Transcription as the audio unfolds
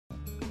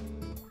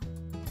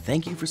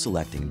Thank you for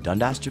selecting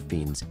Dundas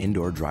Jafine's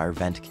Indoor Dryer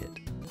Vent Kit.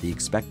 The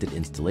expected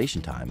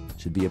installation time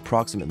should be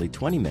approximately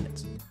 20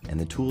 minutes, and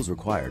the tools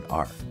required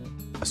are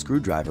a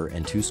screwdriver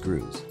and 2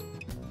 screws.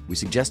 We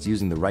suggest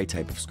using the right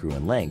type of screw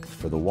and length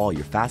for the wall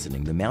you're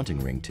fastening the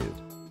mounting ring to.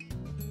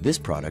 This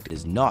product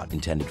is not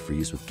intended for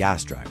use with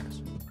gas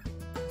dryers.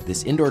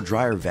 This indoor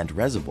dryer vent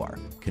reservoir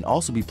can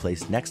also be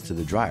placed next to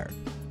the dryer,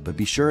 but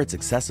be sure it's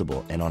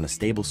accessible and on a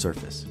stable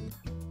surface.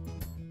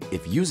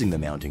 If using the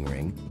mounting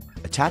ring,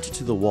 attach it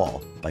to the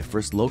wall by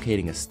first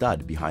locating a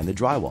stud behind the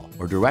drywall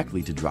or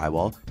directly to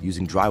drywall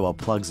using drywall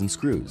plugs and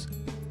screws.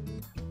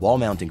 Wall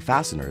mounting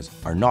fasteners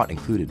are not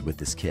included with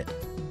this kit.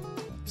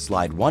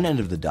 Slide one end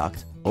of the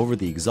duct over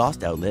the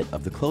exhaust outlet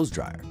of the clothes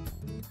dryer.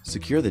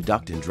 Secure the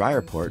duct and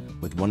dryer port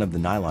with one of the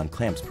nylon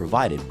clamps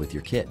provided with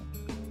your kit.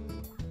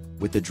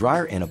 With the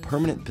dryer in a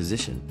permanent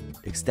position,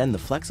 extend the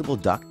flexible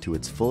duct to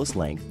its fullest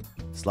length,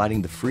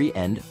 sliding the free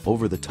end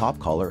over the top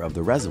collar of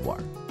the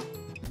reservoir.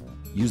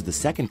 Use the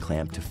second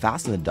clamp to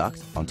fasten the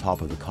duct on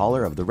top of the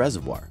collar of the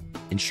reservoir.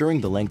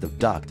 Ensuring the length of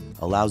duct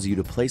allows you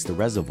to place the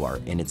reservoir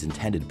in its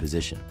intended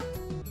position.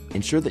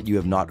 Ensure that you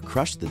have not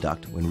crushed the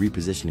duct when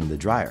repositioning the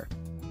dryer,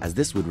 as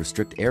this would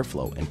restrict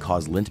airflow and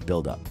cause lint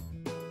buildup.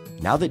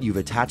 Now that you've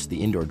attached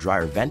the indoor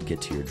dryer vent kit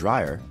to your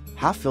dryer,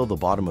 half fill the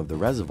bottom of the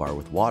reservoir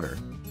with water,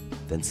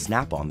 then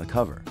snap on the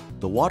cover.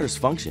 The water's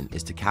function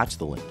is to catch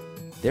the lint.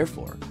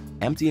 Therefore,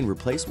 empty and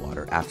replace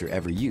water after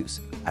every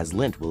use, as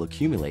lint will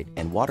accumulate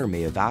and water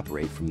may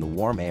evaporate from the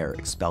warm air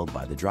expelled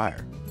by the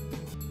dryer.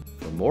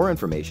 For more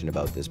information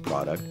about this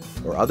product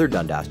or other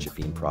Dundas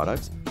Jafine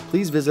products,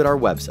 please visit our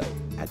website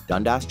at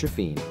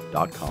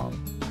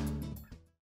dundasjafine.com.